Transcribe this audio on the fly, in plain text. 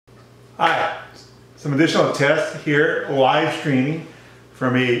Hi, some additional tests here, live streaming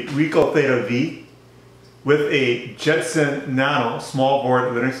from a RICOH THETA V with a Jetson Nano small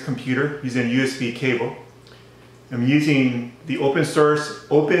board Linux computer using a USB cable. I'm using the open source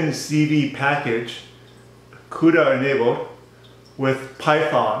OpenCV package, CUDA enabled, with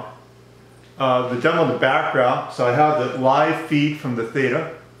Python. The demo in the background, so I have the live feed from the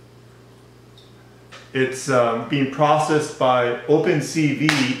Theta. It's being processed by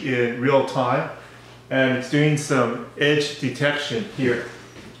OpenCV in real time, and it's doing some edge detection here.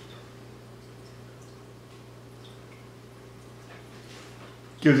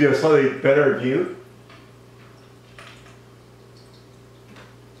 Gives you a slightly better view.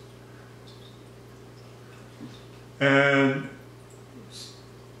 And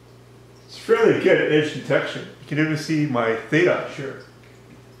it's fairly good at edge detection. You can even see my Theta here.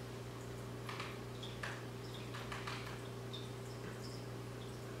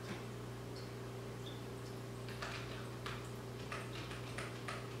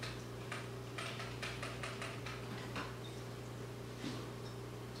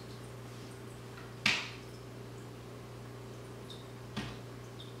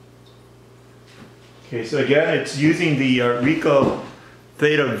 Okay, so again, it's using the RICOH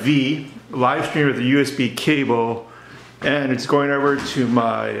THETA V live stream with the USB cable, and it's going over to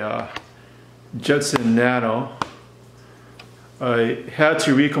my Jetson Nano. I had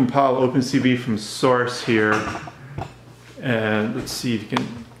to recompile OpenCV from source here, and let's see if you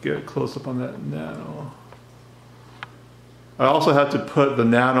can get a close up on that Nano. I also had to put the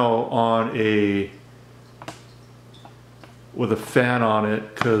Nano on with a fan on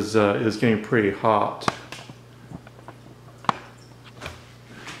it because it was getting pretty hot.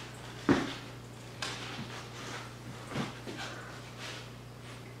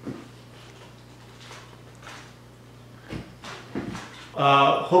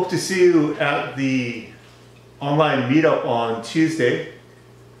 Hope to see you at the online meetup on Tuesday.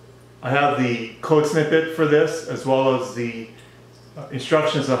 I have the code snippet for this, as well as the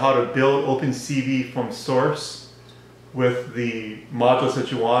instructions on how to build OpenCV from source with the modules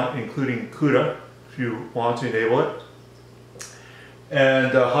that you want, including CUDA, if you want to enable it.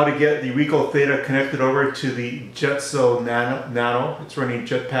 And how to get the RICOH THETA connected over to the Jetson Nano. It's running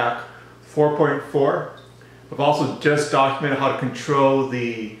JetPack 4.4. I've also just documented how to control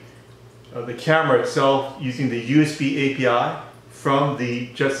the camera itself using the USB API from the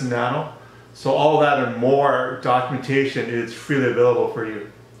Jetson Nano. So all that and more documentation is freely available for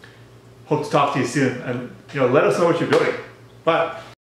you. Hope to talk to you soon, and let us know what you're building. Bye.